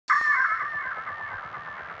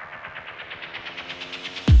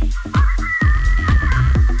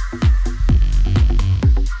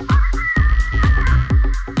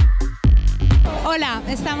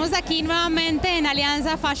Estamos aquí nuevamente en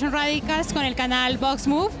alianza Fashion Radicals con el canal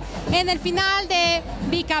BoxMov en el final de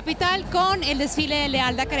BCapital con el desfile de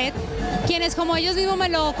Leal Daccarett, quienes, como ellos mismos me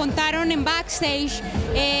lo contaron en backstage,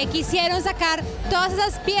 quisieron sacar todas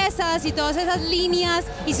esas piezas y todas esas líneas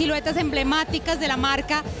y siluetas emblemáticas de la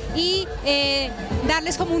marca y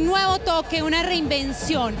darles como un nuevo toque, una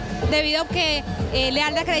reinvención, debido a que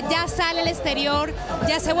Leal Daccarett ya sale al exterior,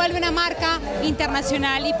 ya se vuelve una marca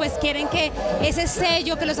internacional y pues quieren que ese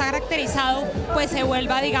sello que los ha caracterizado pues se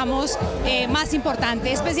vuelva, digamos, más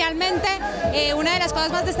importante. Especialmente una de las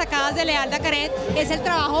cosas más destacadas de Leal Daccarett es el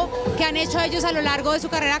trabajo que han hecho ellos a lo largo de su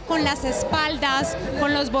carrera con las espaldas,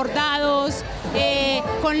 con los bordados,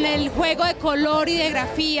 con el juego de color y de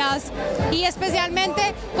grafías, y especialmente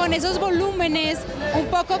con esos volúmenes un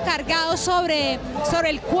poco cargados sobre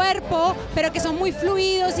el cuerpo, pero que son muy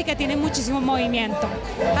fluidos y que tienen muchísimo movimiento.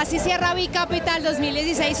 Así cierra BCapital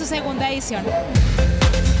 2016 su segunda edición.